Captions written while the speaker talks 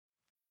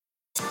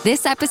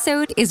This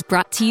episode is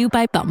brought to you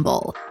by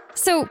Bumble.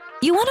 So,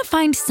 you want to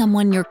find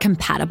someone you're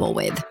compatible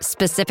with,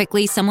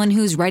 specifically someone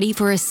who's ready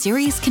for a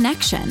serious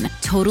connection,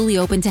 totally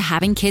open to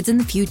having kids in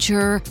the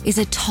future, is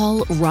a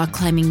tall,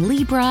 rock-climbing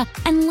Libra,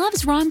 and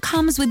loves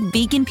rom-coms with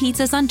vegan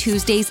pizzas on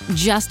Tuesdays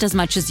just as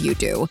much as you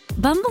do.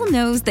 Bumble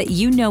knows that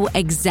you know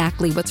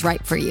exactly what's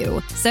right for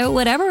you. So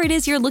whatever it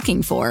is you're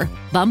looking for,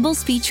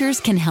 Bumble's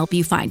features can help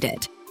you find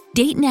it.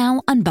 Date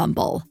now on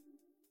Bumble.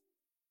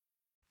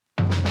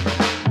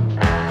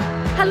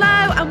 Hello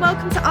and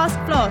welcome to Ask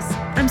Floss.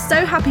 I'm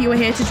so happy you're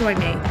here to join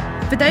me.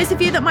 For those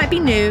of you that might be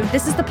new,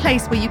 this is the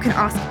place where you can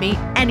ask me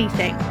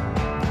anything.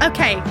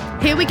 Okay,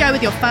 here we go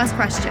with your first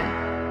question.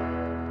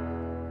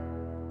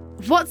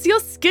 What's your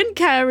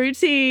skincare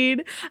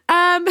routine?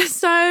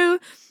 So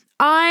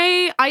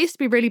I used to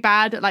be really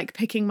bad at like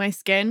picking my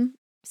skin.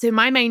 So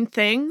my main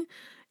thing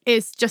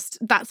is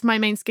that's my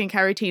main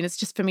skincare routine. It's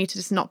just for me to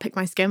just not pick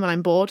my skin when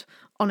I'm bored.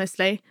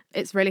 Honestly,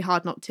 it's really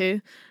hard not to.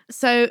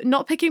 So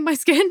not picking my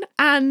skin.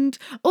 And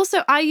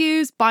also I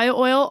use bio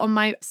oil on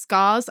my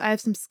scars. I have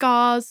some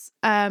scars,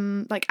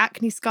 like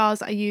acne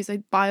scars I use a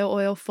bio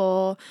oil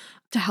for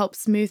to help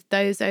smooth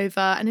those over.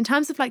 And in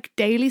terms of like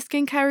daily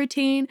skincare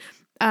routine,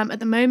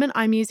 at the moment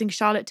I'm using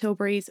Charlotte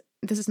Tilbury's,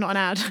 this is not an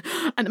ad,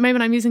 at the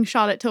moment I'm using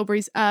Charlotte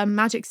Tilbury's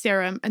magic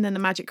serum and then the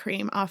magic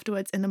cream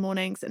afterwards in the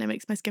mornings, and it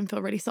makes my skin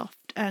feel really soft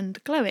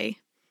and glowy.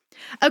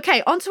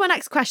 Okay, on to our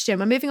next question.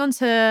 We're moving on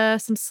to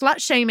some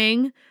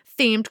slut-shaming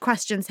themed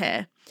questions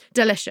here.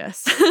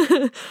 Delicious.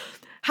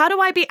 How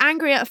do I be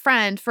angry at a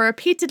friend for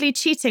repeatedly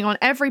cheating on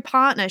every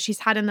partner she's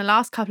had in the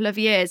last couple of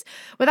years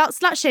without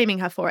slut-shaming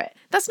her for it?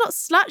 That's not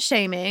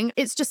slut-shaming,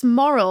 it's just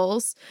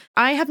morals.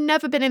 I have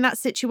never been in that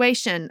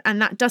situation,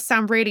 and that does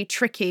sound really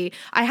tricky.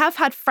 I have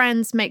had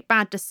friends make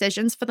bad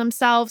decisions for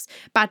themselves,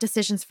 bad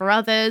decisions for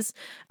others.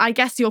 I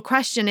guess your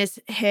question is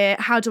here,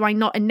 how do I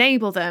not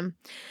enable them?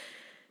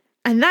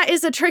 And that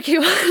is a tricky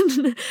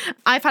one.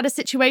 I've had a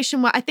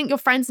situation where I think your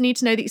friends need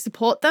to know that you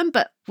support them,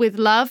 but with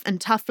love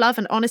and tough love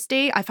and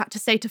honesty, I've had to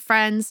say to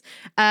friends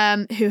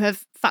who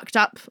have fucked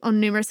up on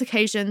numerous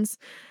occasions,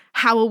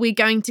 how are we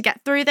going to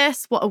get through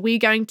this? What are we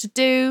going to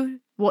do?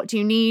 What do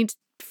you need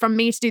from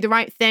me to do the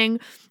right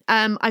thing?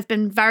 I've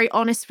been very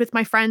honest with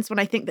my friends when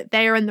I think that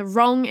they are in the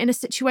wrong in a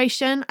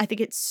situation. I think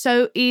it's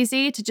so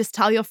easy to just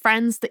tell your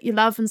friends that you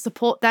love and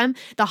support them.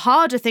 The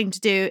harder thing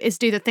to do is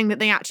do the thing that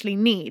they actually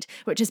need,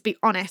 which is be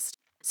honest.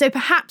 So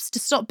perhaps to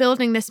stop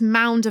building this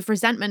mound of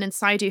resentment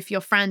inside you for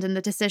your friend and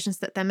the decisions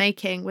that they're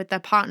making with their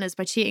partners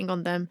by cheating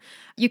on them,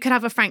 you could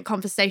have a frank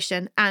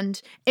conversation,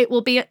 and it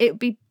will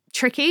be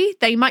tricky.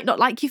 They might not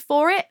like you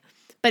for it,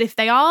 but if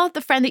they are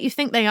the friend that you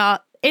think they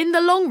are, in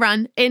the long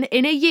run, in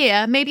a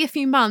year, maybe a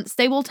few months,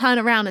 they will turn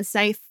around and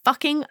say,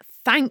 fucking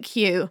thank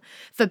you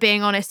for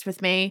being honest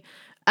with me.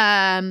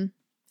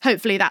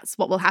 Hopefully that's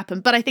what will happen.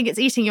 But I think it's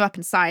eating you up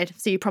inside.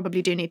 So you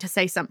probably do need to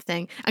say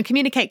something and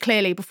communicate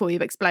clearly before you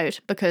explode,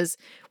 because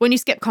when you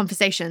skip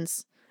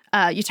conversations,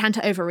 you tend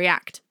to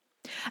overreact.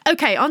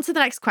 Okay, on to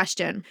the next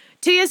question.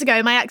 2 years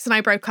ago, my ex and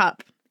I broke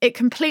up. It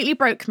completely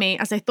broke me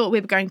as I thought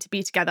we were going to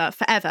be together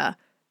forever.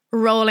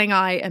 Rolling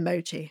eye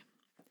emoji.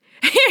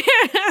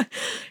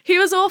 He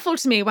was awful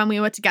to me when we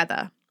were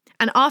together.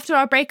 And after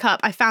our breakup,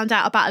 I found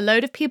out about a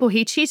load of people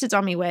he cheated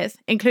on me with,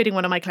 including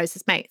one of my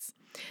closest mates.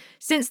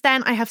 Since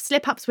then, I have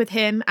slip-ups with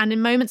him, and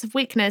in moments of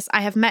weakness,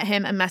 I have met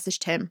him and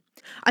messaged him.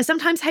 I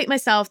sometimes hate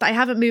myself that I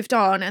haven't moved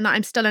on and that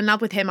I'm still in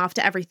love with him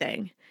after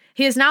everything.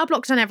 He is now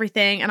blocked on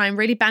everything, and I'm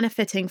really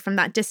benefiting from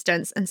that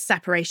distance and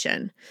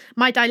separation.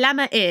 My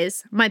dilemma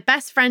is, my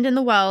best friend in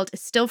the world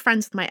is still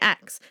friends with my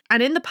ex,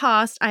 and in the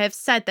past, I have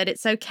said that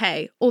it's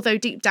okay, although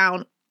deep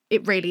down,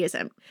 it really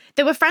isn't.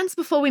 They were friends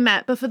before we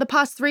met, but for the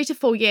past 3 to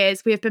 4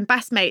 years, we have been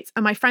best mates,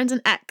 and my friend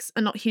and ex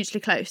are not hugely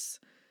close.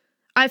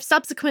 I've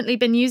subsequently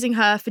been using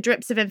her for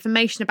drips of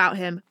information about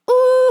him.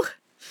 Ooh!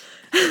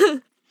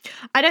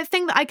 I don't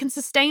think that I can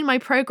sustain my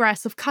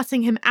progress of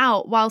cutting him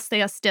out whilst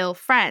they are still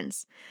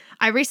friends.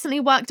 I recently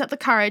worked up the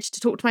courage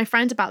to talk to my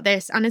friend about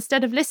this, and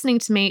instead of listening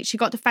to me, she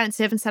got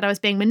defensive and said I was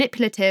being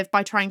manipulative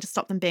by trying to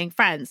stop them being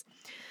friends.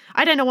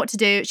 I don't know what to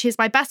do. She is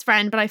my best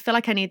friend, but I feel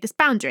like I need this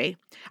boundary.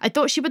 I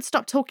thought she would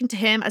stop talking to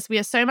him as we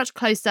are so much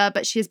closer,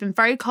 but she has been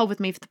very cold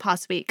with me for the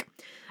past week.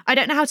 I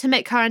don't know how to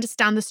make her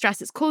understand the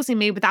stress it's causing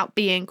me without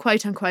being,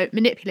 quote unquote,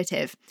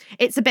 manipulative.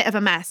 It's a bit of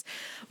a mess.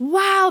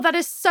 Wow, that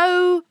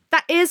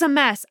is a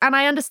mess. And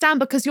I understand,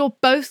 because you're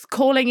both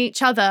calling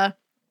each other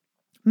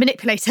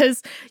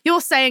manipulators.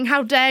 You're saying,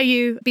 how dare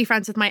you be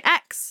friends with my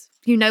ex?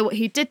 You know what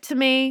he did to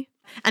me.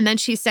 And then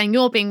she's saying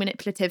you're being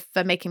manipulative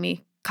for making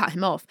me cut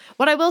him off.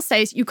 What I will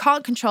say is you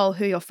can't control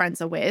who your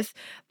friends are with,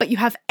 but you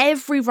have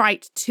every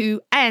right to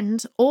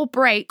end or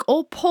break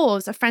or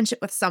pause a friendship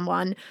with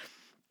someone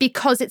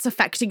because it's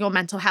affecting your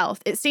mental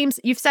health. It seems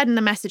you've said in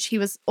the message he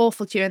was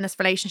awful to you in this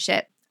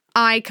relationship.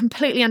 I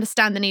completely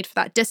understand the need for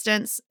that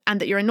distance and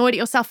that you're annoyed at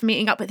yourself for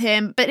meeting up with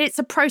him, but it's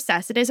a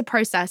process. It is a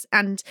process.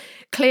 And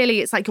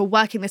clearly it's like you're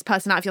working this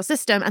person out of your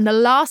system. And the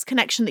last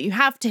connection that you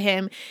have to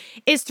him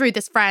is through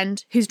this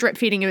friend who's drip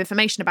feeding you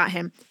information about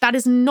him. That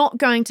is not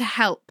going to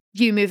help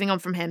you moving on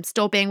from him,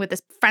 still being with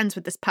this friends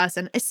with this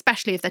person,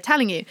 especially if they're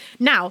telling you.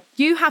 Now,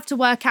 you have to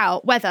work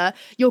out whether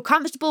you're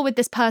comfortable with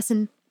this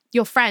person,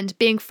 your friend,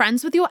 being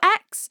friends with your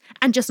ex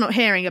and just not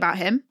hearing about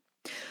him,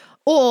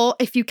 or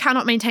if you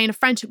cannot maintain a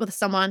friendship with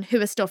someone who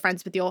is still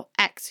friends with your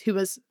ex who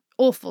was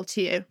awful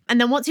to you. And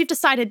then once you've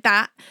decided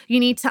that, you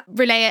need to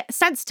relay it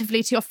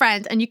sensitively to your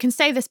friend. And you can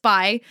say this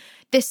by,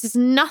 this is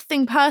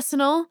nothing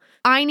personal.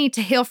 I need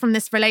to heal from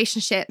this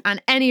relationship,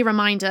 and any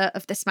reminder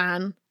of this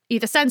man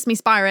either sends me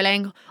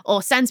spiraling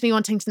or sends me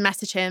wanting to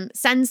message him,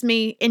 sends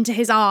me into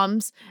his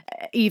arms,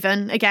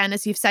 even, again,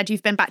 as you've said,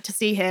 you've been back to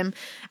see him,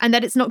 and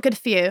that it's not good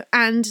for you.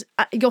 And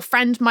your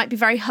friend might be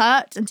very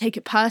hurt and take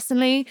it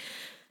personally,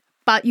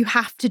 but you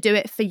have to do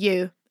it for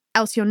you,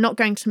 else you're not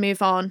going to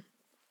move on.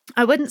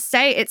 I wouldn't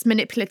say it's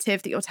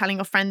manipulative that you're telling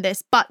your friend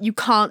this, but you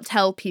can't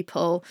tell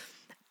people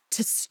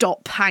to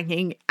stop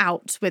hanging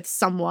out with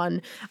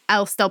someone,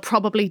 else they'll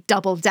probably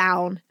double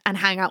down and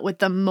hang out with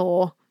them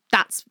more.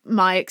 That's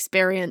my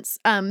experience.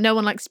 No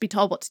one likes to be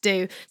told what to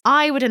do.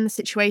 I would, in the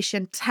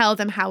situation, tell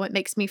them how it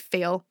makes me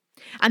feel,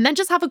 and then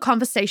just have a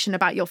conversation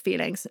about your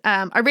feelings.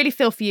 I really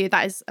feel for you.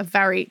 That is a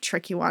very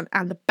tricky one,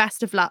 and the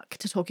best of luck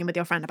to talking with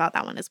your friend about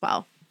that one as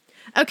well.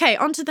 Okay,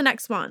 on to the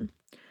next one.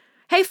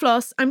 Hey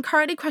Floss, I'm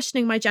currently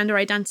questioning my gender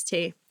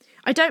identity.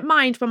 I don't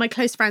mind when my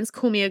close friends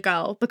call me a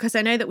girl because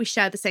I know that we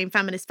share the same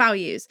feminist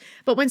values.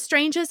 But when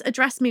strangers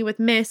address me with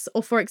miss,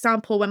 or for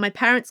example, when my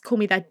parents call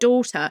me their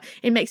daughter,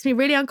 it makes me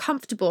really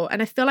uncomfortable,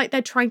 and I feel like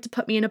they're trying to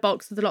put me in a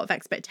box with a lot of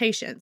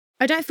expectations.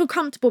 I don't feel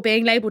comfortable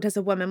being labelled as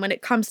a woman when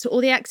it comes to all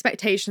the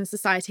expectations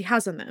society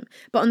has on them.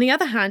 But on the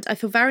other hand, I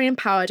feel very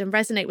empowered and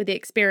resonate with the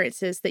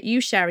experiences that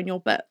you share in your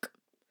book.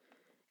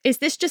 Is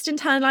this just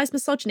internalized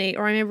misogyny,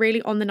 or am I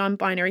really on the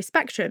non-binary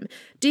spectrum?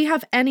 Do you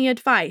have any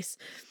advice?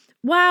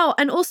 Wow.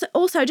 And also,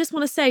 I just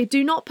want to say,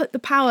 do not put the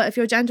power of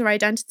your gender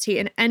identity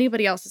in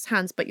anybody else's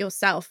hands but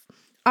yourself.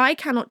 I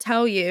cannot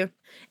tell you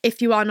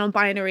if you are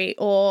non-binary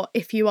or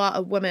if you are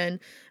a woman.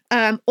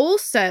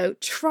 Also,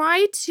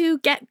 try to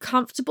get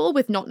comfortable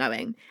with not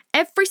knowing.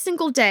 Every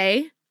single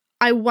day,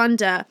 I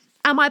wonder,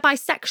 am I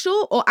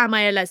bisexual or am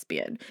I a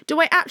lesbian?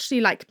 Do I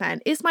actually like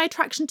men? Is my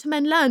attraction to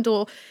men learned,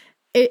 or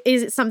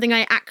is it something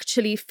I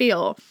actually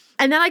feel?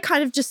 And then I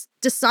kind of just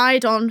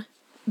decide on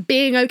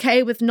being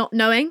okay with not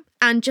knowing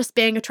and just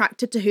being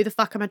attracted to who the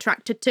fuck I'm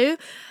attracted to.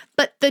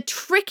 But the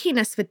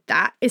trickiness with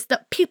that is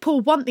that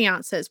people want the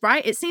answers,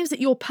 right? It seems that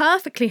you're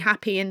perfectly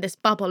happy in this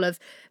bubble of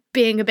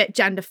being a bit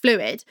gender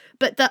fluid,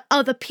 but that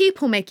other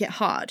people make it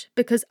hard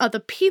because other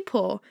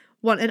people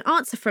want an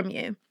answer from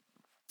you.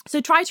 So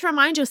try to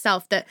remind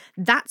yourself that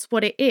that's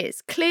what it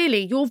is. Clearly,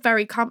 you're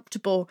very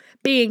comfortable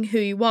being who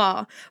you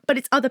are, but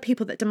it's other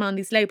people that demand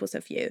these labels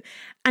of you.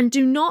 And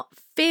do not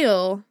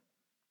feel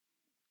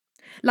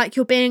like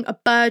you're being a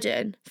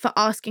burden for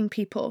asking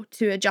people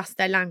to adjust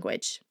their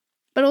language,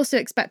 but also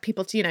expect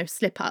people to,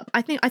 slip up.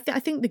 I think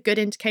the good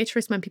indicator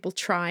is when people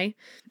try.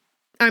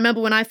 I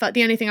remember when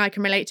the only thing I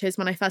can relate to is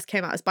when I first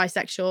came out as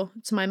bisexual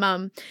to my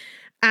mum,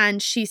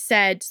 and she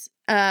said,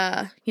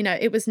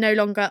 it was no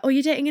longer, oh,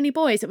 you dating any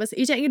boys? It was, are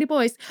you dating any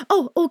boys?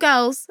 Oh, all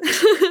girls.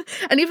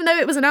 And even though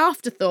it was an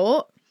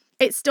afterthought,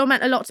 it still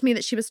meant a lot to me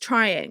that she was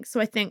trying. So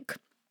I think,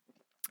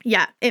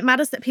 yeah, it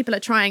matters that people are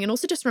trying. And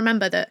also just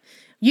remember that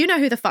you know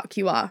who the fuck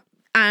you are.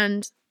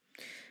 And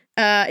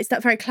it's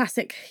that very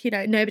classic,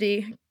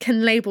 nobody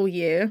can label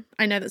you.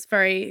 I know that's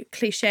very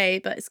cliche,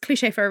 but it's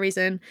cliche for a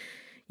reason.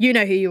 You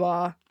know who you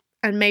are.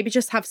 And maybe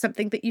just have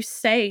something that you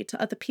say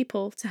to other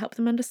people to help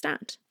them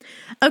understand.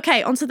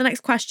 Okay, on to the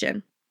next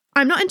question.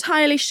 I'm not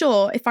entirely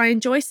sure if I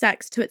enjoy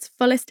sex to its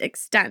fullest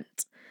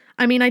extent.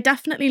 I mean, I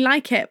definitely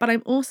like it, but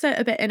I'm also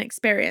a bit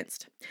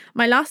inexperienced.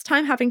 My last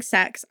time having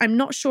sex, I'm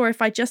not sure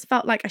if I just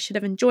felt like I should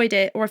have enjoyed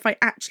it or if I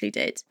actually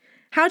did.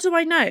 How do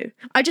I know?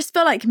 I just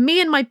feel like me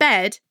in my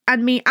bed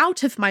and me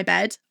out of my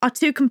bed are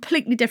two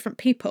completely different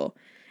people.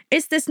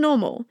 Is this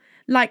normal?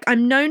 Like,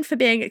 I'm known for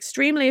being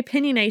extremely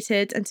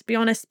opinionated, and to be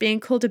honest, being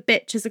called a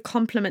bitch is a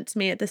compliment to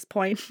me at this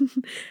point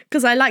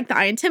because I like that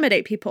I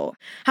intimidate people.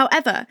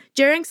 However,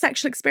 during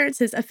sexual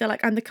experiences, I feel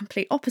like I'm the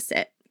complete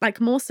opposite,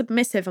 like more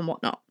submissive and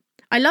whatnot.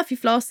 I love you,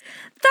 Floss.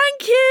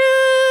 Thank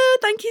you.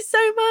 Thank you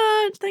so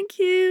much. Thank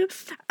you.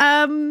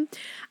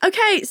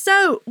 Okay,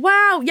 so,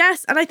 wow,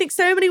 yes, and I think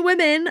so many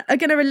women are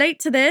going to relate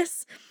to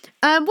this.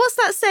 What's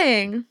that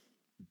saying?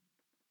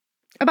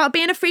 About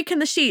being a freak in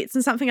the sheets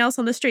and something else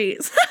on the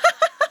streets.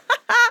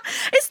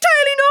 It's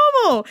totally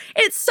normal.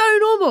 It's so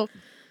normal.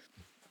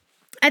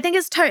 I think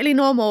it's totally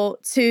normal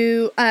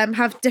to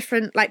have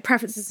different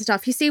preferences and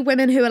stuff. You see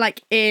women who are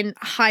in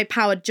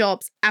high-powered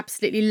jobs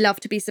absolutely love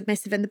to be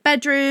submissive in the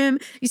bedroom.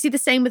 You see the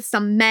same with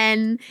some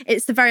men.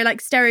 It's the very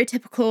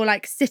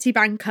stereotypical city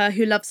banker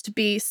who loves to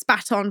be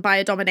spat on by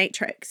a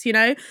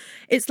dominatrix,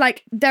 It's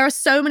there are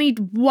so many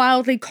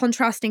wildly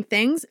contrasting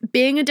things.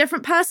 Being a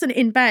different person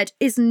in bed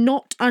is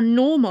not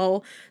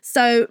unnormal.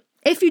 So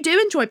if you do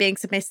enjoy being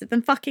submissive,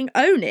 then fucking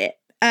own it.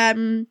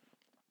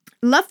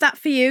 Love that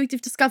for you.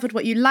 You've discovered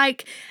what you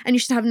like, and you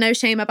should have no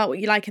shame about what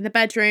you like in the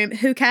bedroom.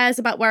 Who cares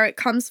about where it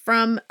comes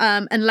from?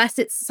 Unless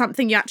it's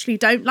something you actually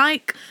don't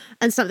like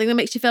and something that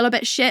makes you feel a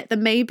bit shit,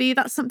 then maybe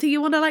that's something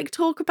you want to like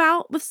talk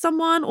about with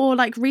someone or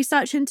like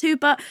research into.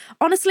 But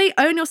honestly,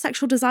 own your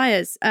sexual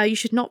desires. You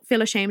should not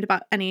feel ashamed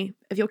about any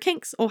of your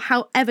kinks or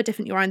however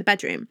different you are in the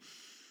bedroom.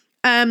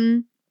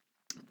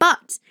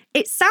 But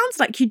it sounds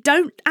like you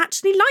don't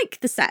actually like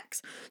the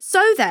sex.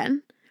 So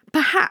then,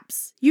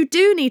 perhaps you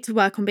do need to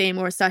work on being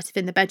more assertive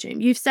in the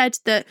bedroom. You've said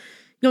that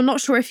you're not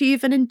sure if you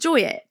even enjoy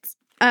it.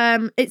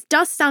 It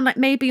does sound like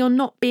maybe you're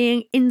not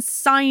being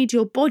inside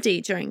your body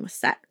during the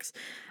sex.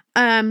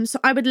 So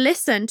I would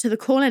listen to the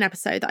call-in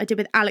episode that I did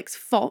with Alex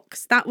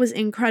Fox. That was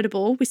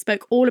incredible. We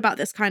spoke all about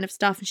this kind of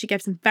stuff, and she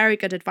gave some very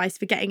good advice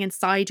for getting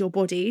inside your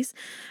bodies.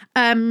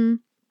 And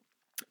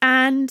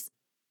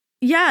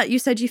yeah, you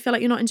said you feel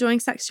like you're not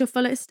enjoying sex to your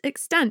fullest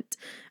extent.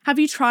 Have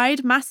you tried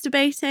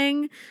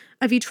masturbating?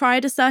 Have you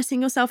tried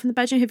asserting yourself in the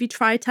bedroom? Have you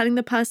tried telling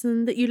the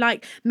person that you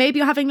like? Maybe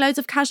you're having loads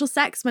of casual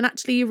sex when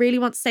actually you really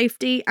want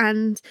safety,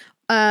 and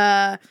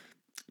not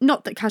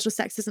that casual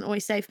sex isn't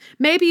always safe.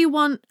 Maybe you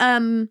want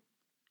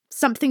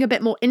something a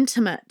bit more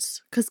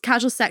intimate, because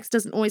casual sex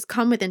doesn't always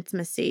come with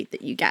intimacy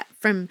that you get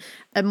from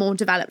a more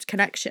developed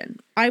connection.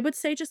 I would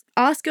say just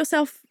ask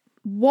yourself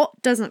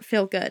what doesn't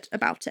feel good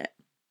about it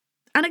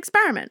and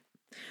experiment.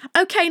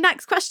 Okay,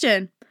 next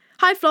question.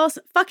 Hi Floss,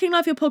 fucking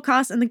love your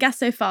podcast and the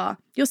guests so far.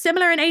 You're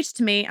similar in age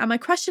to me, and my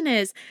question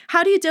is,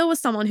 how do you deal with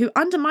someone who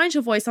undermines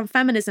your voice on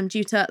feminism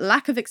due to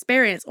lack of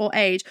experience or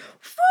age?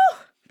 Whew.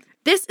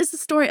 This is the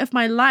story of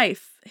my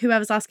life,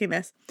 whoever's asking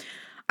this.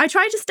 I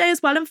try to stay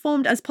as well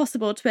informed as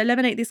possible to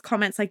eliminate these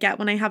comments I get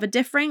when I have a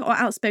differing or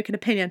outspoken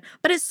opinion,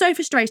 but it's so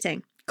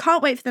frustrating.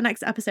 Can't wait for the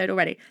next episode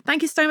already.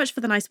 Thank you so much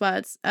for the nice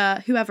words,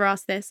 whoever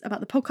asked this about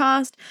the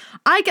podcast.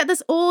 I get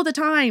this all the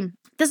time.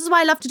 This is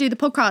why I love to do the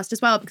podcast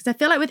as well, because I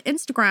feel like with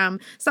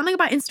Instagram, something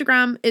about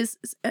Instagram is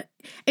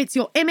it's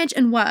your image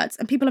and words,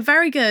 and people are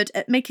very good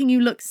at making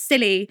you look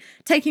silly,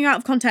 taking you out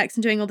of context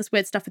and doing all this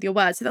weird stuff with your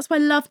words. So that's why I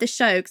love this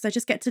show, because I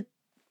just get to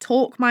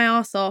talk my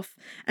ass off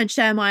and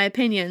share my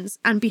opinions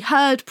and be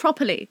heard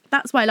properly.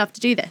 That's why I love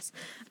to do this.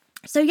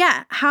 So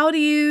yeah, how do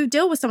you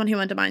deal with someone who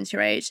undermines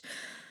your age?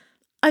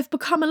 I've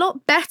become a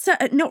lot better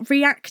at not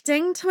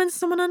reacting to when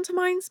someone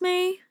undermines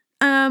me.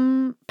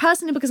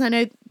 Personally, because I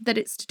know that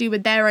it's to do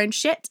with their own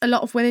shit. A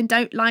lot of women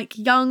don't like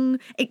young,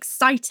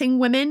 exciting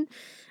women.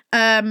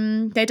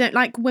 They don't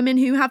like women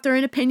who have their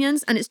own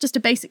opinions, and it's just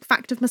a basic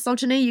fact of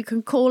misogyny. You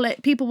can call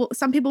it,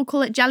 some people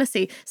call it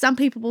jealousy. Some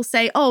people will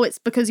say, oh, it's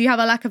because you have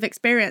a lack of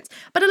experience.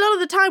 But a lot of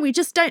the time, we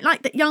just don't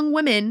like that young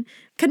women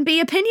can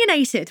be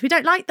opinionated. We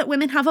don't like that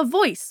women have a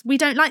voice. We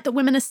don't like that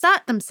women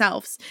assert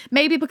themselves.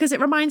 Maybe because it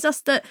reminds us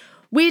that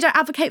we don't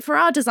advocate for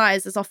our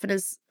desires as often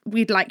as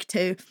we'd like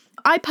to.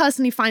 I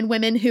personally find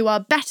women who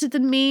are better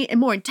than me and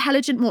more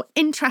intelligent, more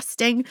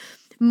interesting,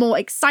 more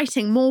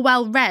exciting, more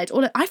well-read.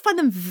 I find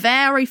them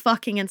very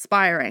fucking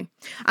inspiring.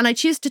 And I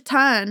choose to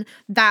turn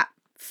that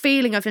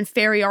feeling of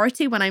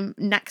inferiority when I'm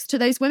next to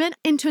those women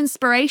into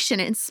inspiration.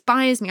 It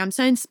inspires me. I'm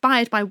so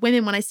inspired by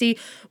women when I see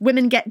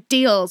women get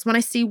deals, when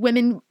I see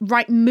women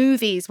write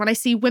movies, when I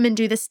see women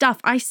do this stuff.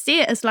 I see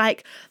it as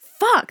like,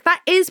 fuck,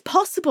 that is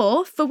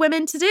possible for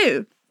women to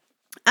do.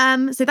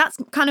 So that's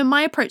kind of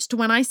my approach to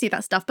when I see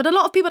that stuff. But a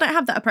lot of people don't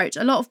have that approach.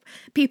 A lot of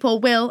people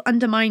will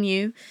undermine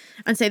you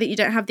and say that you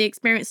don't have the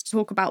experience to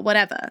talk about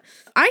whatever.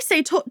 I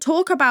say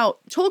talk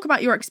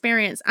about your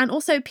experience. And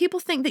also people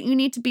think that you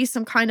need to be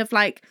some kind of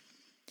like,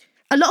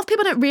 a lot of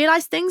people don't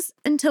realize things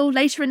until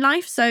later in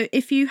life. So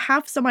if you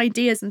have some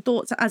ideas and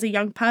thoughts as a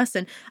young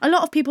person, a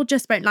lot of people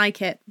just won't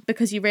like it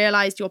because you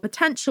realized your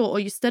potential, or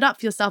you stood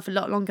up for yourself a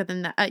lot younger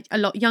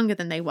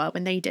than they were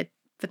when they did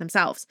for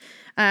themselves.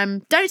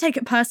 Don't take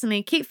it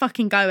personally. Keep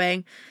fucking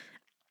going.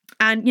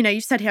 And, you know,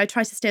 you said here, I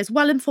try to stay as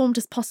well informed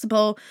as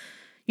possible,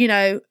 you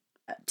know,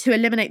 to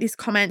eliminate these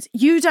comments.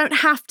 You don't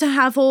have to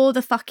have all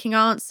the fucking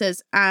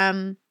answers.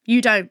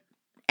 You don't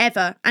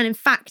ever. And in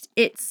fact,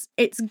 it's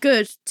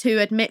good to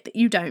admit that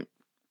you don't.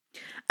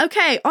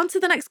 Okay, on to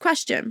the next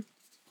question.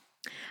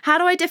 How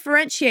do I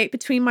differentiate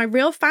between my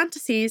real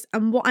fantasies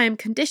and what I am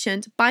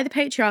conditioned by the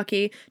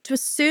patriarchy to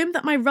assume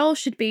that my role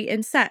should be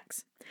in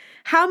sex?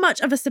 How much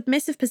of a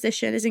submissive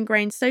position is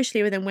ingrained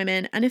socially within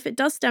women? And if it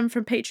does stem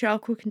from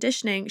patriarchal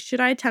conditioning,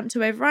 should I attempt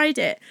to override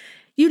it?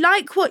 You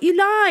like what you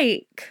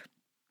like.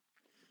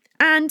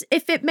 And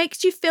if it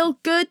makes you feel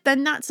good,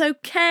 then that's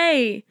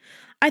okay.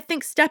 I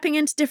think stepping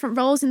into different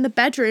roles in the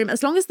bedroom,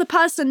 as long as the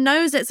person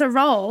knows it's a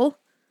role,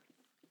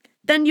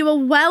 then you are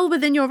well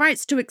within your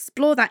rights to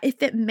explore that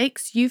if it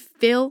makes you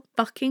feel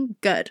fucking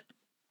good.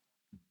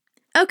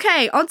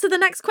 Okay, on to the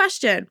next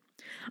question.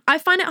 I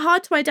find it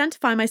hard to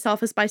identify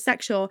myself as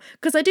bisexual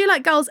because I do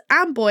like girls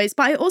and boys,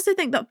 but I also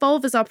think that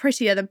vulvas are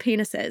prettier than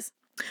penises.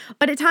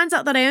 But it turns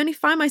out that I only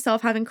find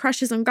myself having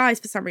crushes on guys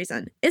for some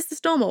reason. Is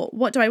this normal?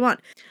 What do I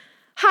want?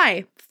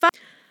 Hi.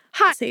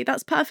 See,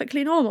 that's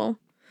perfectly normal.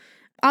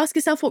 Ask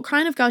yourself what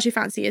kind of girls you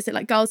fancy. Is it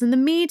like girls in the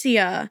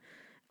media?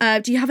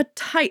 Do you have a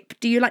type?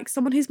 Do you like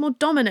someone who's more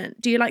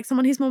dominant? Do you like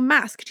someone who's more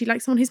masc? Do you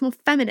like someone who's more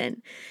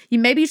feminine?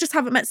 Maybe you just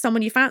haven't met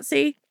someone you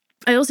fancy.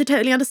 I also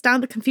totally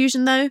understand the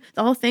confusion, though.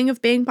 The whole thing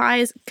of being bi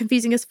is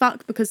confusing as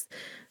fuck because,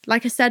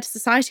 like I said,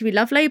 society, we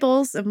love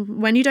labels. And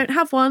when you don't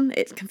have one,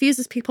 it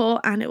confuses people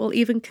and it will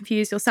even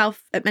confuse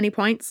yourself at many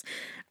points.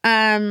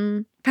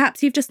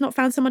 Perhaps you've just not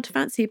found someone to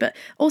fancy. But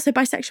also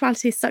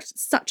bisexuality is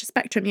such a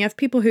spectrum. You have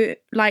people who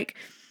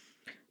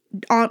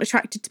aren't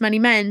attracted to many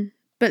men,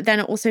 but then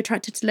are also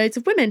attracted to loads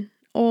of women.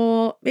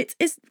 Or it's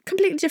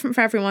completely different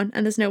for everyone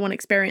and there's no one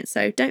experience.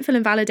 So don't feel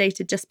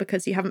invalidated just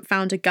because you haven't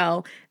found a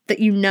girl that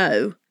you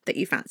know that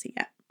you fancy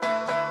yet.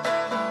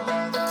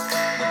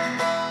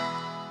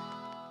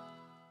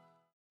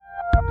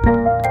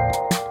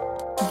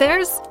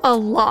 There's a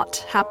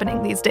lot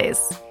happening these days,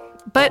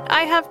 but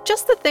I have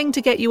just the thing to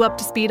get you up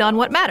to speed on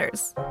what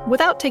matters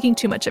without taking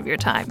too much of your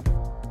time.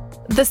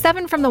 The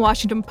 7 from the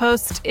Washington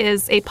Post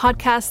is a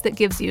podcast that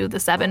gives you the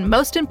 7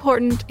 most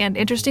important and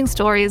interesting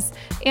stories,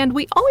 and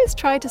we always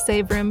try to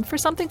save room for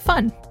something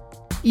fun.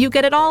 You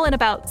get it all in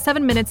about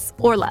 7 minutes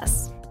or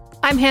less.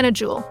 I'm Hannah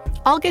Jewell.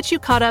 I'll get you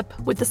caught up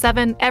with the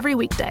 7 every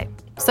weekday.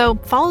 So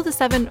follow the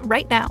 7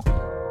 right now.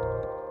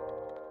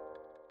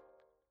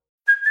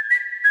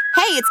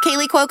 Hey, it's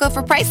Kaylee Cuoco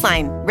for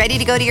Priceline. Ready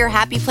to go to your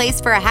happy place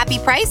for a happy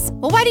price?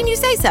 Well, why didn't you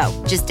say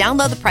so? Just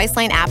download the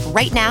Priceline app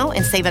right now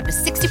and save up to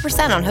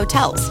 60% on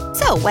hotels.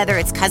 So whether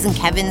it's Cousin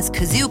Kevin's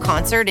Kazoo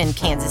Concert in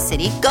Kansas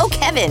City, go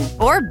Kevin,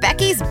 or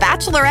Becky's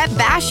Bachelorette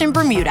Bash in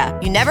Bermuda,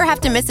 you never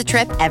have to miss a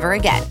trip ever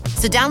again.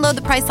 So download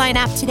the Priceline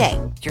app today.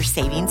 Your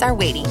savings are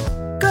waiting.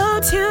 Go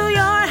to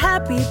your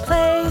happy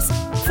place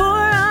for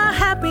a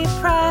happy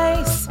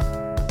price.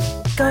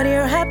 Go to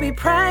your happy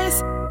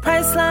price,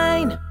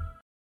 Priceline.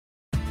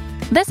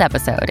 This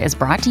episode is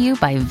brought to you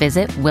by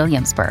Visit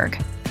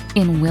Williamsburg.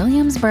 In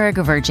Williamsburg,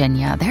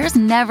 Virginia, there's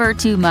never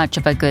too much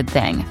of a good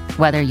thing.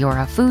 Whether you're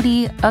a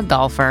foodie, a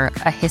golfer,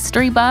 a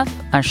history buff,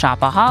 a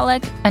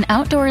shopaholic, an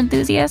outdoor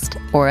enthusiast,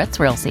 or a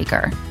thrill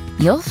seeker,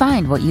 you'll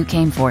find what you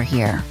came for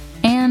here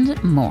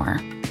and more.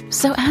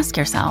 So ask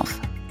yourself,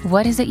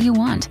 what is it you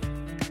want?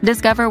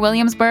 Discover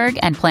Williamsburg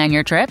and plan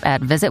your trip at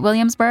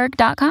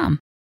visitwilliamsburg.com.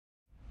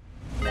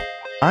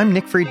 I'm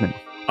Nick Friedman.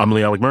 I'm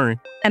Lee Alec Murray.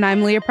 And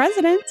I'm Leah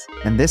President.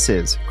 And this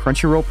is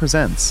Crunchyroll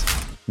Presents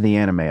The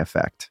Anime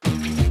Effect.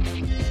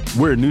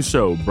 We're a new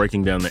show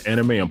breaking down the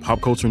anime and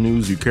pop culture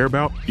news you care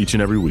about each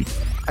and every week.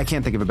 I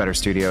can't think of a better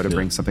studio to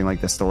bring something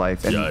like this to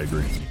life. And yeah, I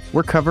agree.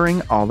 We're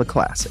covering all the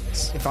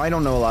classics. If I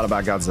don't know a lot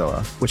about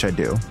Godzilla, which I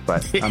do,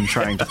 but I'm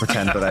trying to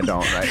pretend that I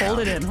don't right Hold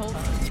now. it in, hold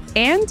on.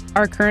 And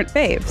our current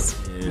faves.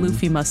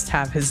 Luffy must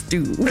have his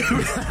due.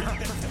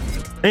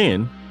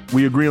 And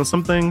we agree on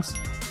some things,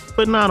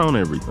 but not on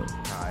everything.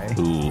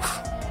 Oof.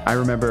 I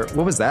remember,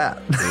 what was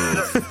that?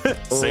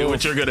 Say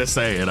what you're going to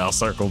say and I'll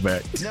circle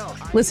back.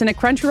 Listen to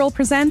Crunchyroll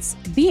Presents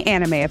The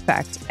Anime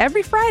Effect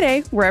every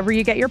Friday, wherever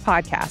you get your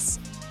podcasts.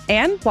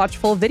 And watch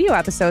full video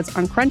episodes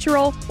on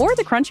Crunchyroll or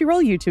the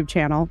Crunchyroll YouTube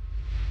channel.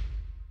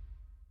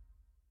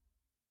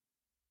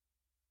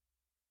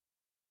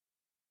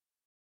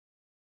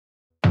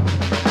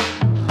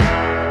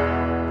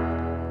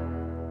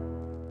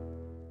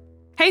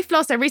 Hey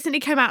Floss, I recently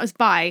came out as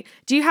bi.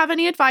 Do you have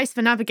any advice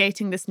for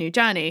navigating this new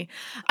journey?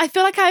 I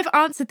feel like I've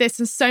answered this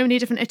in so many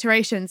different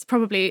iterations,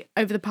 probably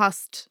over the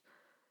past,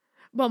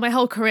 my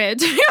whole career,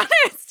 to be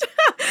honest.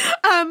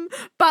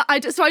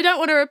 So I don't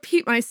want to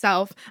repeat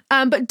myself.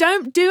 But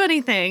don't do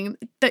anything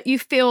that you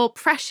feel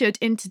pressured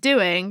into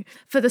doing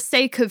for the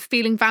sake of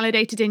feeling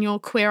validated in your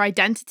queer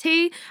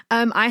identity.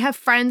 I have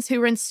friends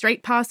who are in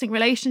straight passing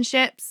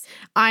relationships.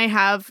 I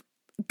have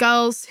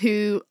girls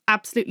who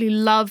absolutely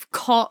love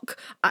cock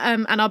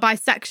and are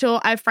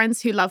bisexual. I have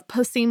friends who love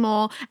pussy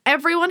more.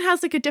 Everyone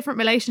has like a different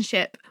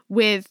relationship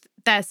with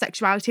their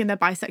sexuality and their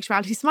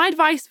bisexuality. So my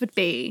advice would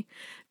be,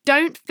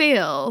 don't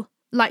feel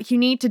like you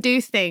need to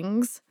do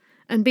things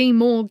and be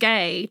more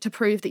gay to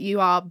prove that you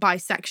are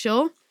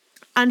bisexual.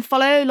 And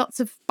follow lots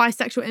of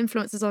bisexual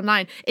influencers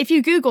online. If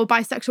you Google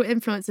bisexual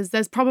influencers,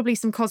 there's probably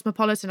some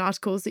Cosmopolitan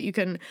articles that you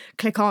can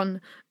click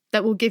on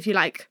that will give you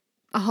like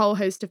a whole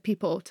host of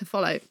people to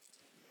follow.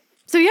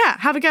 So yeah,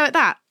 have a go at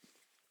that.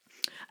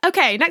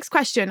 Okay, next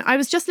question. I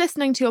was just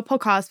listening to your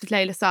podcast with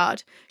Layla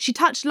Saad. She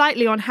touched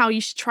lightly on how you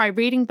should try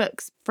reading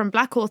books from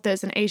Black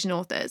authors and Asian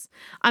authors.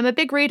 I'm a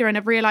big reader and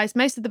have realised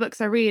most of the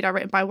books I read are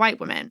written by white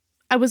women.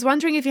 I was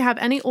wondering if you have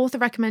any author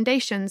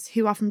recommendations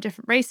who are from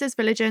different races,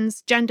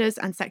 religions, genders,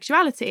 and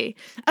sexuality.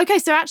 Okay,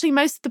 so actually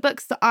most of the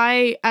books that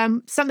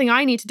something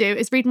I need to do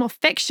is read more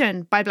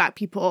fiction by Black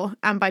people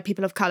and by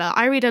people of colour.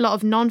 I read a lot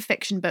of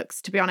non-fiction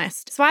books, to be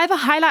honest. So I have a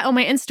highlight on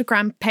my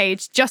Instagram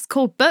page just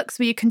called Books,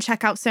 where you can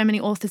check out so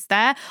many authors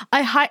there.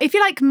 If you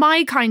like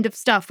my kind of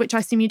stuff, which I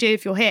assume you do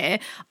if you're here,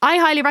 I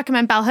highly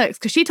recommend Bell Hooks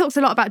because she talks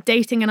a lot about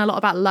dating and a lot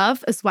about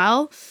love as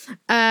well.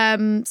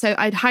 So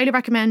I'd highly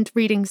recommend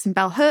reading some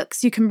Bell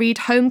Hooks. You can read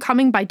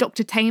Homecoming by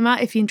Dr. Tamer,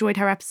 if you enjoyed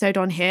her episode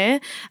on here.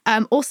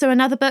 Also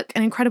another book,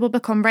 an incredible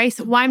book on race,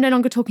 Why I'm No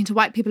Longer Talking to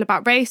White People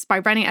About Race by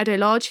Renee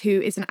Edo-Lodge,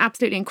 who is an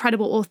absolutely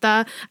incredible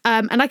author.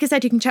 And like I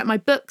said, you can check my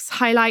books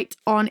highlight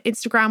on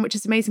Instagram, which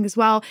is amazing as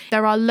well.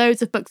 There are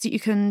loads of books that you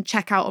can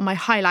check out on my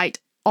highlight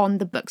on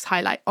the books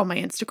highlight on my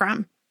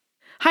Instagram.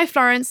 Hi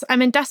Florence,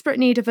 I'm in desperate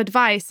need of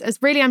advice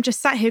as really I'm just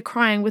sat here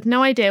crying with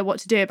no idea what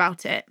to do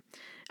about it.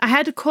 I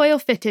had a coil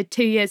fitted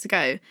 2 years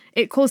ago.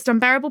 It caused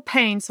unbearable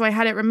pain, so I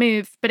had it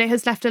removed, but it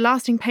has left a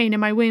lasting pain in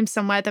my womb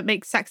somewhere that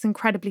makes sex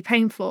incredibly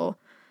painful,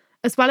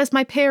 as well as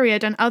my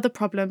period and other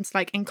problems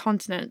like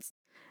incontinence.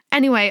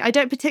 Anyway, I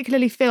don't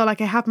particularly feel like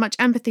I have much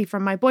empathy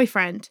from my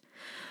boyfriend.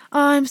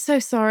 Oh, I'm so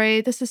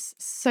sorry. This is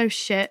so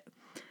shit.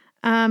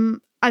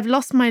 I've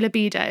lost my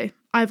libido.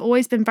 I've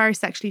always been very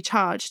sexually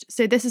charged,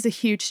 so this is a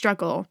huge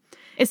struggle.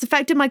 It's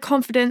affected my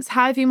confidence,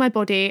 how I view my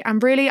body,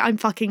 and really, I'm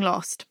fucking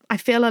lost. I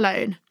feel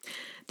alone.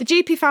 The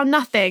GP found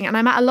nothing, and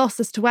I'm at a loss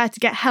as to where to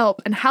get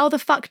help and how the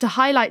fuck to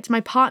highlight to my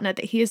partner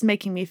that he is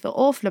making me feel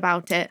awful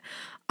about it.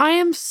 I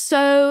am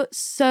so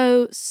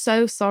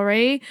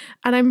sorry,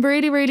 and I'm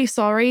really, really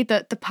sorry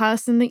that the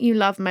person that you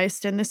love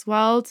most in this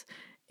world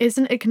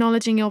isn't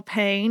acknowledging your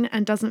pain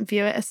and doesn't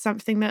view it as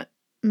something that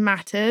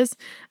matters.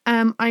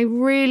 I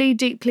really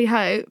deeply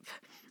hope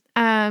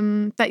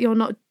that you're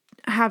not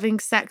having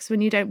sex when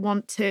you don't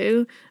want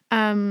to.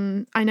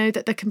 I know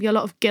that there can be a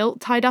lot of guilt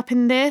tied up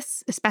in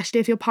this, especially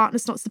if your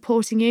partner's not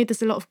supporting you.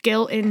 There's a lot of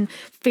guilt in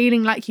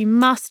feeling like you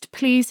must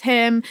please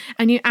him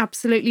and you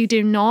absolutely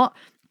do not.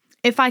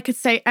 If I could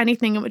say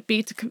anything, it would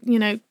be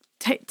to,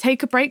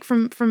 take a break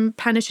from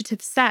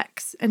penetrative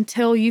sex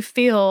until you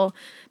feel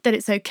that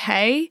it's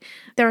okay.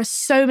 There are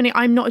so many,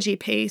 I'm not a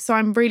GP, so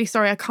I'm really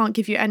sorry I can't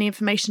give you any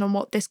information on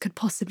what this could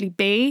possibly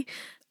be.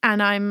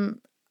 And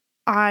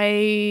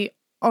I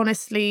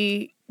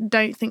honestly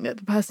don't think that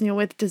the person you're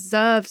with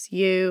deserves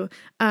you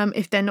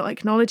if they're not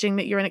acknowledging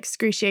that you're in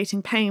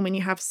excruciating pain when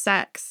you have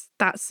sex.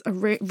 That's a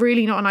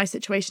really not a nice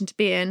situation to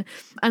be in,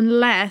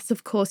 unless,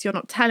 of course, you're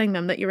not telling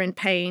them that you're in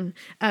pain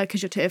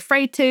because you're too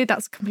afraid to.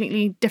 That's a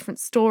completely different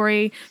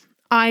story.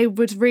 I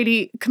would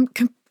really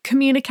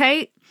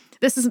communicate.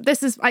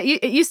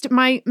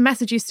 My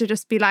message used to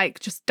just be like,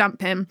 just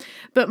dump him.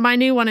 But my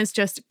new one is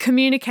just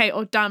communicate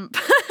or dump.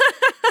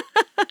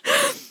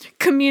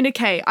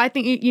 Communicate. I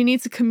think you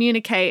need to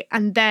communicate,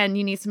 and then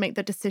you need to make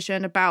the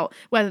decision about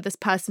whether this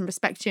person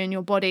respects you and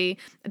your body.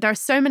 There are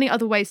so many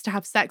other ways to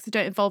have sex that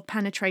don't involve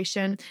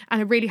penetration,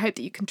 and I really hope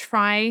that you can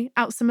try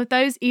out some of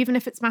those, even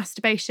if it's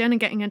masturbation and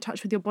getting in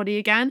touch with your body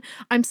again.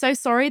 I'm so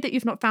sorry that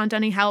you've not found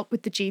any help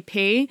with the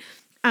GP,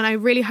 and I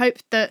really hope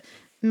that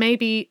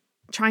maybe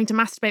trying to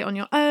masturbate on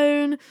your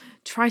own,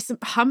 try some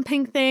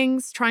humping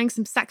things, trying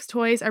some sex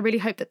toys. I really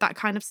hope that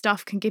kind of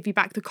stuff can give you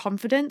back the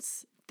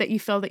confidence that you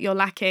feel that you're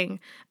lacking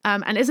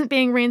and isn't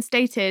being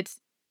reinstated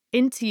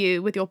into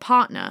you with your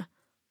partner.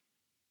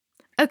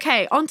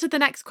 Okay, on to the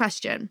next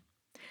question.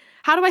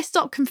 How do I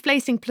stop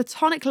conflating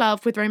platonic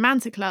love with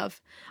romantic love?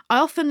 I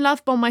often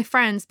love bomb my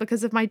friends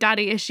because of my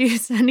daddy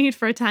issues and need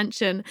for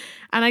attention,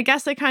 and I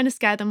guess I kind of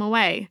scare them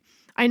away.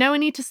 I know I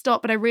need to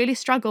stop, but I really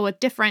struggle with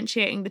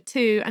differentiating the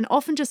two and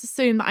often just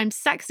assume that I'm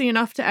sexy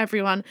enough to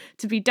everyone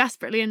to be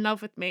desperately in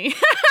love with me.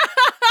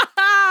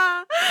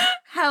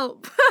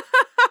 Help.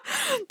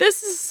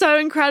 This is so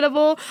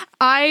incredible.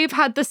 I've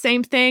had the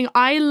same thing.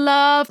 I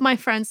love my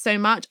friends so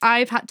much.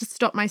 I've had to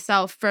stop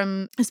myself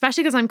from,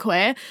 especially because I'm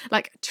queer,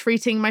 like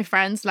treating my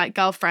friends like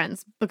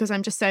girlfriends because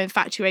I'm just so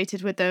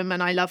infatuated with them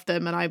and I love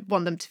them and I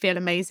want them to feel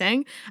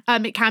amazing.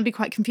 It can be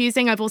quite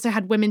confusing. I've also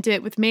had women do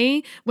it with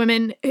me,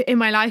 women in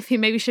my life who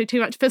maybe show too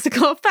much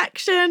physical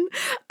affection,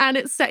 and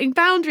it's setting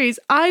boundaries.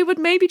 I would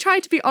maybe try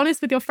to be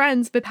honest with your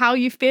friends with how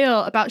you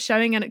feel about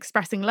showing and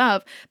expressing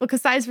love,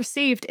 because that is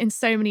received in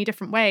so many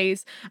different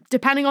ways.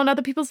 Depending on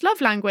other people's love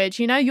language,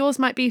 yours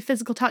might be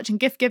physical touch and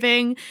gift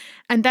giving,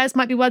 and theirs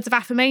might be words of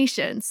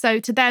affirmation. So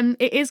to them,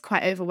 it is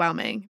quite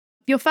overwhelming.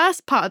 Your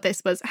first part of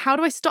this was, how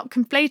do I stop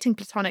conflating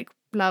platonic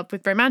love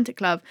with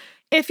romantic love?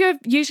 If you're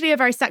usually a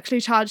very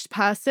sexually charged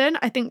person,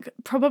 I think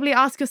probably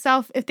ask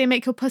yourself if they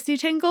make your pussy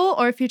tingle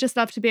or if you just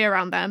love to be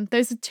around them.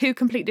 Those are two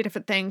completely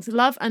different things.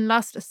 Love and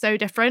lust are so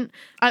different.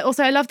 I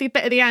love the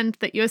bit at the end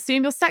that you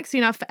assume you're sexy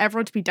enough for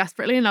everyone to be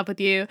desperately in love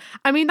with you.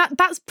 I mean,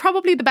 that's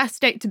probably the best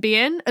state to be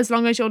in, as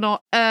long as you're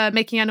not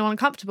making anyone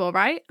uncomfortable,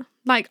 right?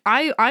 Like,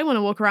 I want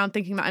to walk around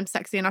thinking that I'm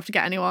sexy enough to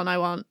get anyone I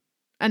want,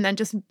 and then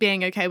just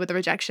being okay with the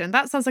rejection.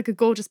 That sounds like a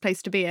gorgeous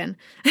place to be in.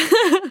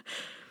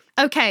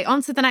 Okay,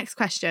 on to the next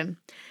question.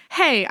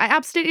 Hey, I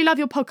absolutely love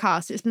your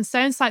podcast. It's been so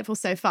insightful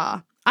so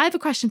far. I have a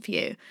question for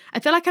you. I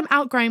feel like I'm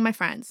outgrowing my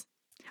friends.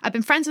 I've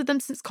been friends with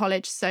them since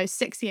college, so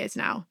 6 years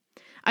now.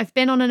 I've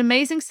been on an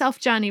amazing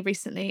self-journey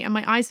recently, and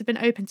my eyes have been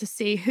open to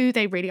see who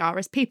they really are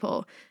as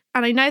people.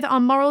 And I know that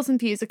our morals and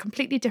views are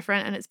completely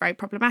different, and it's very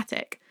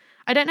problematic.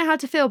 I don't know how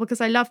to feel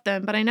because I love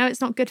them, but I know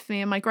it's not good for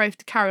me and my growth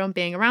to carry on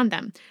being around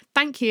them.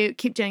 Thank you.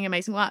 Keep doing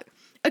amazing work.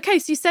 Okay,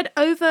 so you said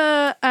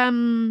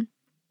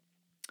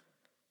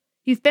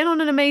you've been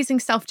on an amazing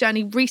self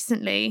journey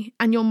recently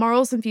and your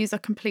morals and views are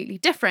completely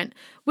different.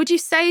 Would you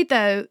say,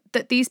 though,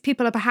 that these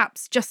people are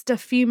perhaps just a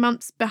few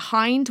months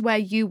behind where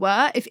you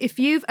were? If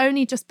you've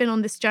only just been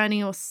on this journey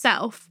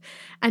yourself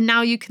and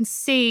now you can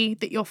see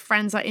that your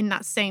friends are in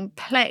that same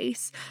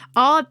place,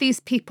 are these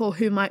people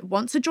who might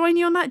want to join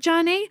you on that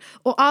journey?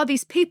 Or are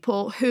these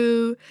people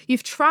who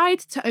you've tried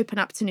to open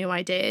up to new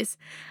ideas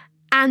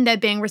and they're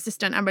being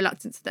resistant and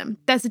reluctant to them?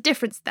 There's a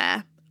difference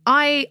there.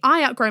 I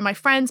outgrow my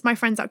friends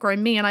outgrow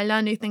me, and I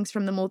learn new things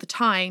from them all the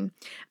time.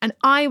 And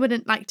I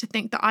wouldn't like to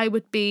think that I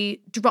would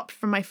be dropped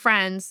from my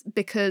friends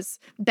because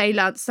they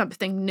learned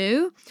something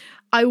new.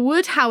 I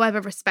would, however,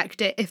 respect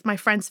it if my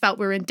friends felt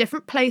we were in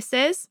different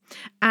places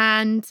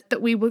and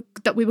that we were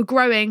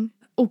growing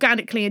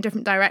organically in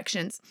different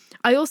directions.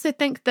 I also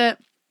think that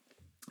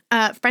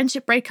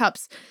friendship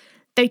breakups,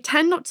 they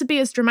tend not to be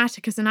as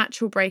dramatic as an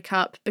actual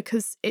breakup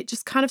because it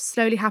just kind of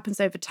slowly happens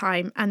over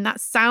time. And that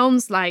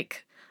sounds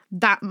like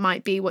that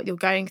might be what you're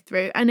going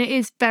through. And it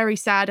is very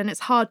sad and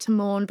it's hard to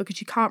mourn because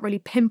you can't really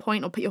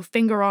pinpoint or put your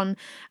finger on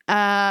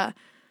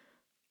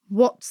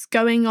what's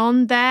going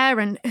on there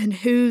and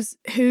who's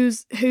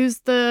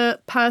the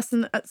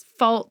person at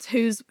fault,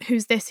 who's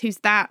this, who's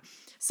that.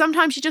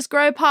 Sometimes you just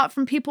grow apart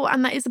from people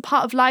and that is a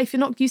part of life.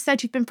 You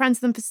said you've been friends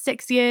with them for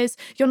 6 years.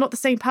 You're not the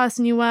same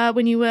person you were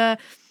when you were,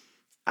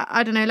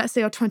 I don't know, let's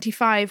say you're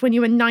 25. When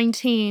you were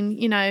 19,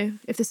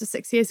 if this was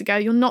 6 years ago,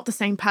 you're not the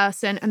same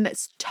person. And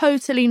that's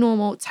totally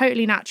normal,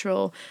 totally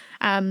natural.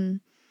 It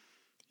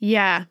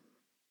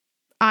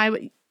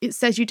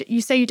says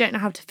you say you don't know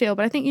how to feel,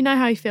 but I think you know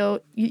how you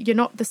feel. You're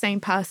not the same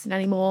person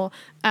anymore.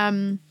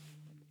 And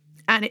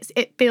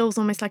it feels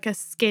almost like a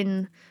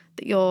skin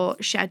that you're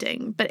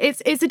shedding. But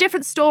it's a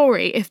different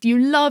story if you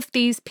love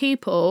these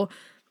people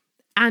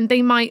and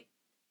they might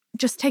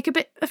just take a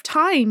bit of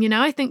time.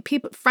 I think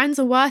friends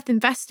are worth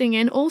investing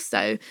in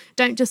also.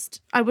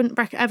 I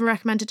wouldn't ever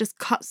recommend to just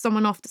cut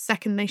someone off the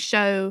second they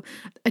show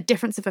a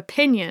difference of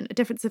opinion. A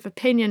difference of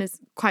opinion is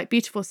quite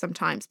beautiful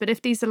sometimes, but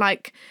if these are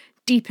like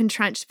deep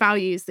entrenched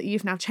values that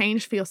you've now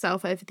changed for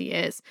yourself over the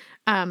years,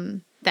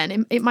 then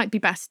it might be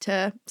best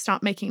to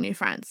start making new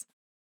friends.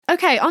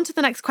 Okay, on to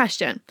the next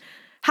question.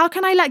 How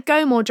can I let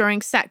go more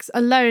during sex,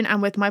 alone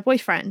and with my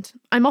boyfriend?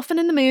 I'm often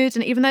in the mood,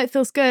 and even though it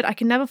feels good, I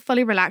can never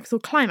fully relax or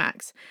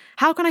climax.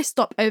 How can I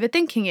stop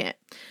overthinking it?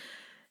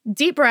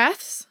 Deep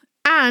breaths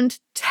and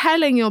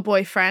telling your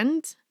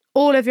boyfriend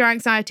all of your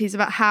anxieties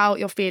about how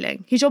you're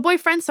feeling. He's your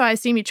boyfriend, so I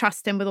assume you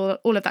trust him with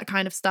all of that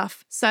kind of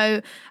stuff.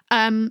 So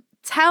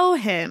tell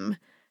him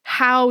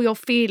how you're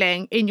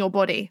feeling in your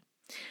body.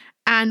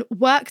 And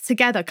work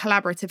together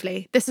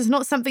collaboratively. This is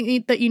not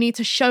something that you need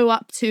to show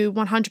up to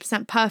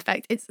 100%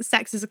 perfect.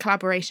 Sex is a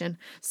collaboration.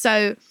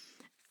 So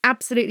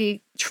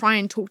absolutely try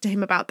and talk to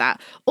him about that.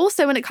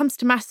 Also, when it comes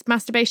to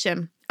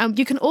masturbation,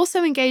 you can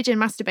also engage in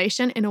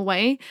masturbation in a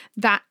way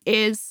that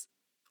is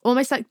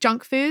almost like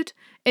junk food.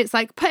 It's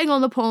like putting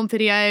on the porn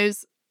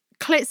videos,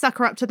 clit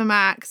sucker up to the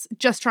max,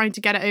 just trying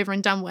to get it over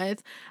and done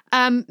with.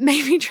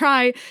 Maybe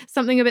try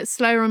something a bit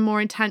slower and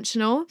more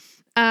intentional.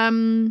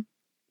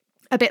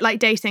 A bit like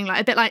dating,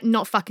 a bit like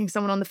not fucking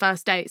someone on the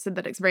first date so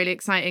that it's really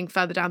exciting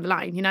further down the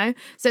line,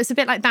 So it's a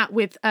bit like that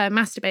with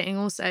masturbating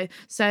also.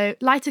 So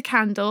light a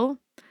candle,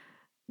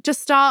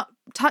 just start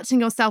touching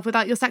yourself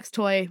without your sex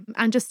toy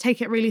and just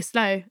take it really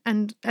slow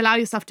and allow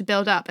yourself to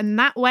build up. And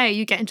that way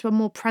you get into a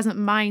more present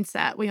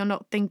mindset where you're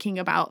not thinking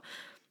about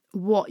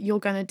what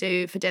you're going to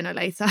do for dinner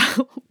later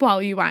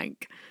while you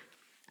wank.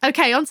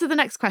 Okay, on to the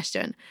next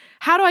question.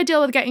 How do I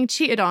deal with getting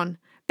cheated on?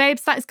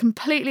 Babes, that is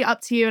completely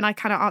up to you, and I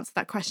cannot answer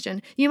that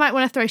question. You might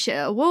want to throw shit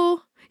at a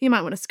wall. You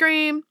might want to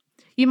scream.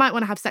 You might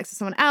want to have sex with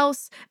someone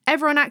else.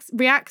 Everyone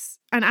reacts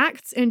and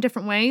acts in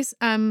different ways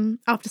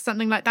after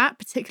something like that,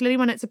 particularly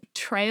when it's a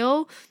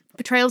betrayal.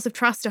 Betrayals of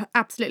trust are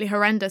absolutely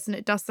horrendous, and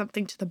it does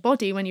something to the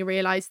body when you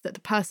realise that the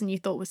person you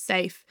thought was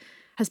safe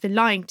has been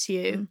lying to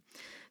you.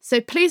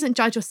 So please don't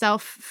judge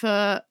yourself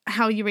for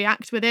how you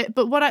react with it.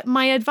 But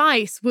my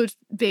advice would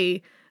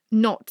be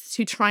not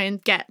to try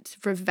and get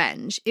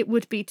revenge. It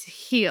would be to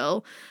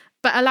heal,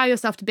 but allow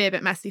yourself to be a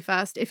bit messy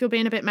first. If you're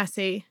being a bit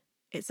messy,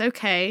 it's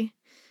okay.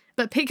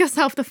 But pick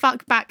yourself the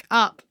fuck back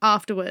up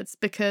afterwards,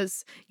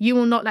 because you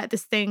will not let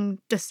this thing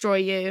destroy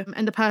you.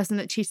 And the person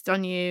that cheated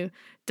on you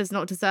does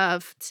not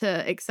deserve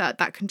to exert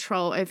that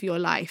control over your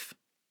life.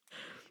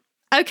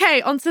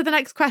 Okay, on to the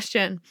next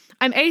question.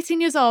 I'm 18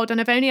 years old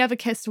and I've only ever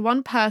kissed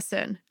one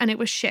person and it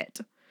was shit.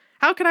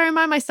 How can I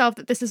remind myself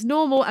that this is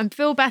normal and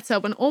feel better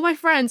when all my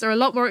friends are a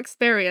lot more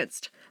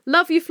experienced?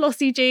 Love you,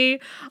 Flossie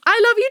G.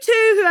 I love you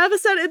too, whoever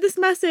sent in this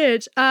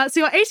message. So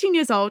you're 18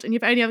 years old and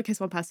you've only ever kissed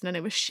one person and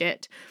it was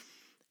shit.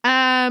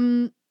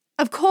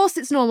 Of course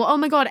it's normal. Oh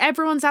my God,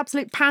 everyone's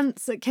absolute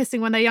pants at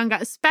kissing when they're younger,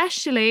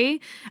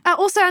 especially.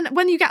 Also,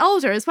 when you get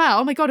older as well.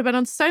 Oh my God, I've been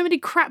on so many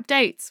crap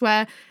dates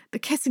where the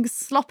kissing is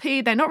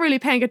sloppy. They're not really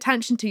paying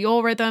attention to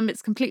your rhythm.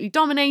 It's completely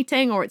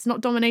dominating, or it's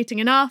not dominating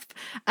enough.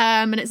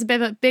 And it's a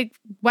bit of a big,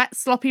 wet,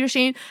 sloppy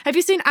machine. Have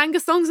you seen Anger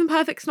Songs and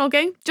Perfect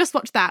Snogging? Just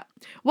watch that.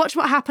 Watch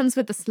what happens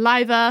with the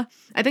saliva.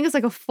 I think it's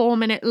like a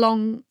 4-minute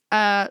long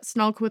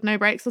Snog with No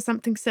Brakes or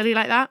something silly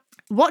like that.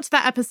 Watch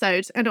that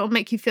episode and it'll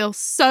make you feel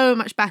so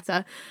much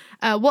better.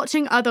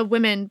 Watching other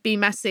women be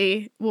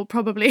messy will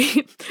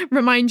probably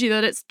remind you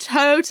that it's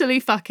totally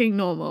fucking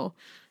normal.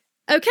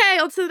 Okay,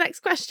 on to the next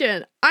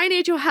question. I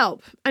need your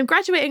help. I'm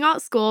graduating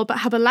art school but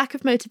have a lack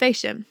of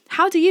motivation.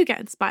 How do you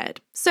get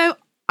inspired? So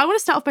I want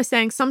to start off by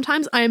saying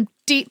sometimes I am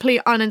deeply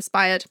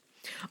uninspired.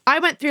 I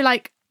went through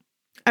like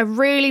a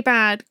really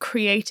bad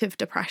creative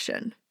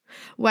depression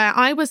where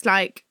I was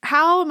like,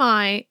 how am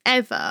I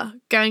ever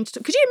going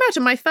to... Could you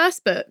imagine my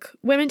first book,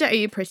 Women Don't Owe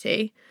You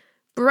Pretty,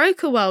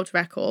 broke a world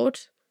record,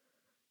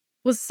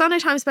 was a Sunday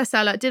Times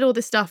bestseller, did all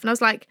this stuff. And I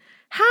was like,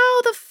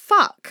 how the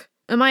fuck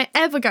am I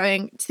ever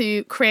going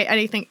to create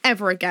anything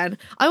ever again?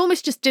 I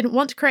almost just didn't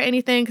want to create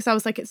anything because I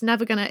was like, it's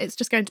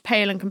just going to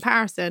pale in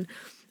comparison.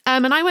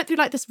 And I went through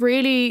like this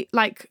really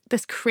like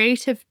this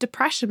creative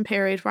depression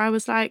period where I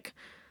was like,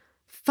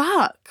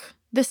 fuck,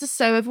 this is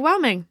so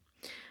overwhelming.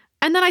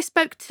 And then I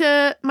spoke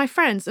to my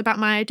friends about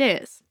my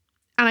ideas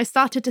and I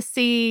started to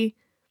see,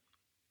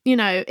 you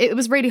know, it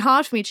was really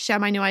hard for me to share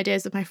my new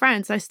ideas with my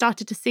friends. I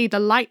started to see the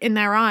light in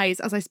their eyes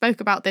as I spoke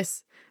about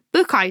this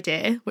book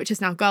idea, which is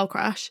now Girl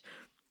Crush.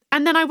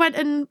 And then I went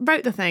and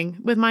wrote the thing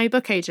with my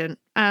book agent.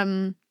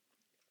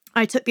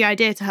 I took the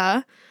idea to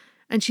her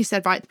and she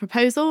said, write the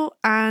proposal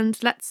and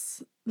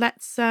let's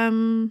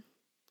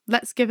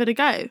give it a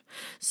go.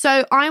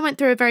 So I went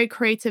through a very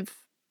creative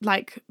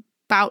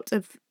bout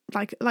of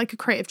like a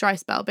creative dry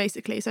spell,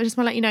 basically. So I just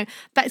want to let you know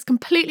that it's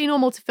completely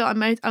normal to feel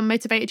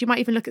unmotivated. You might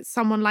even look at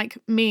someone like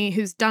me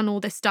who's done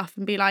all this stuff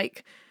and be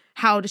like,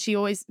 how does she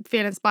always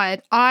feel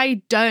inspired?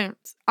 I don't.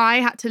 I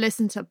had to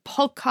listen to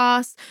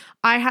podcasts.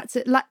 I had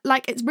to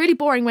like it's really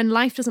boring when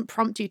life doesn't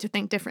prompt you to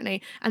think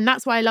differently. And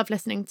that's why I love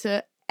listening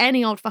to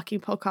any old fucking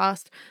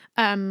podcast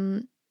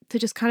to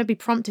just kind of be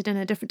prompted in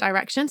a different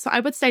direction. So I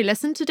would say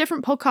listen to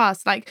different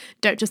podcasts. Like,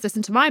 don't just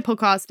listen to my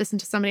podcast, listen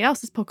to somebody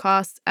else's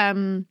podcast.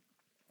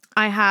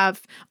 I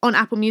have on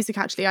Apple Music,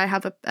 actually, I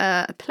have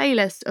a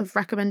playlist of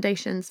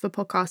recommendations for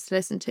podcasts to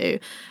listen to.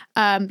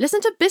 Listen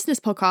to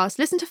business podcasts,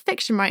 listen to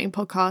fiction writing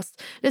podcasts,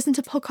 listen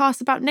to podcasts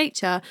about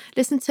nature,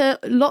 listen to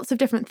lots of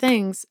different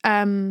things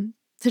to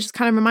just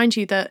kind of remind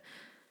you that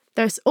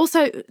there's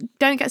also,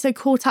 don't get so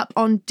caught up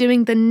on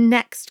doing the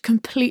next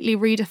completely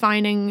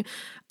redefining,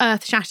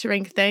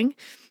 earth-shattering thing.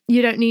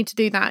 You don't need to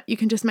do that. You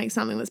can just make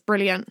something that's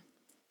brilliant.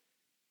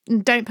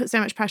 And don't put so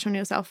much pressure on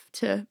yourself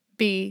to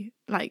be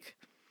like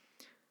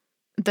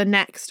the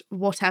next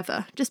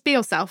whatever. Just be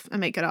yourself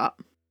and make it art.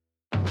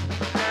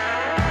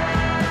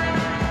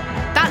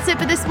 That's it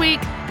for this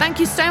week. Thank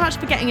you so much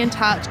for getting in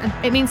touch, and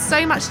it means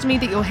so much to me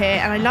that you're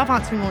here, and I love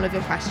answering all of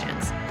your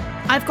questions.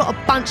 I've got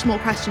a bunch more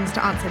questions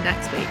to answer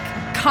next week.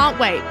 Can't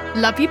wait.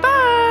 Love you.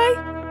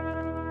 Bye.